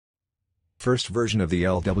First version of the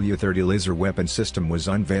LW-30 laser weapon system was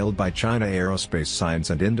unveiled by China Aerospace Science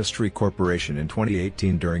and Industry Corporation in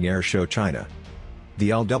 2018 during Air Show China. The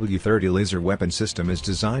LW-30 laser weapon system is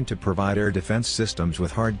designed to provide air defense systems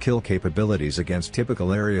with hard kill capabilities against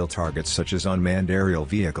typical aerial targets such as unmanned aerial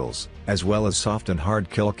vehicles, as well as soft and hard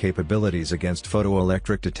kill capabilities against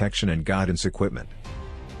photoelectric detection and guidance equipment.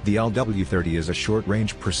 The LW-30 is a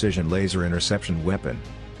short-range precision laser interception weapon.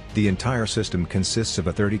 The entire system consists of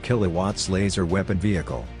a 30 kW laser weapon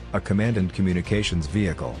vehicle, a command and communications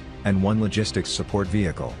vehicle, and one logistics support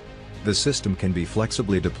vehicle. The system can be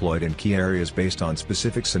flexibly deployed in key areas based on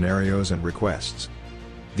specific scenarios and requests.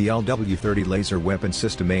 The LW-30 laser weapon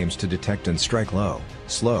system aims to detect and strike low,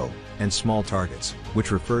 slow, and small targets,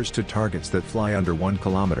 which refers to targets that fly under 1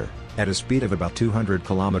 km, at a speed of about 200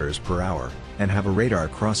 km per hour, and have a radar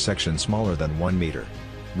cross-section smaller than 1 meter.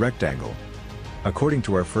 Rectangle. According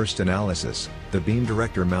to our first analysis, the beam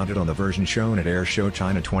director mounted on the version shown at Air Show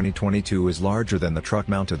China 2022 is larger than the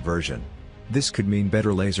truck-mounted version. This could mean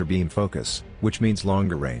better laser beam focus, which means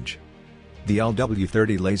longer range. The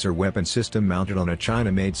LW-30 laser weapon system mounted on a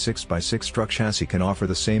China-made 6x6 truck chassis can offer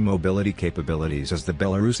the same mobility capabilities as the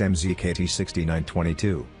Belarus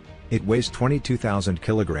MZKT-6922. It weighs 22,000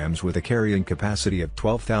 kilograms with a carrying capacity of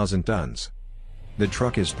 12,000 tons. The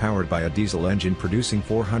truck is powered by a diesel engine producing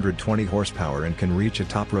 420 horsepower and can reach a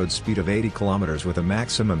top road speed of 80 km with a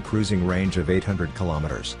maximum cruising range of 800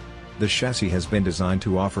 km. The chassis has been designed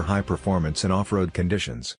to offer high performance in off-road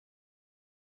conditions.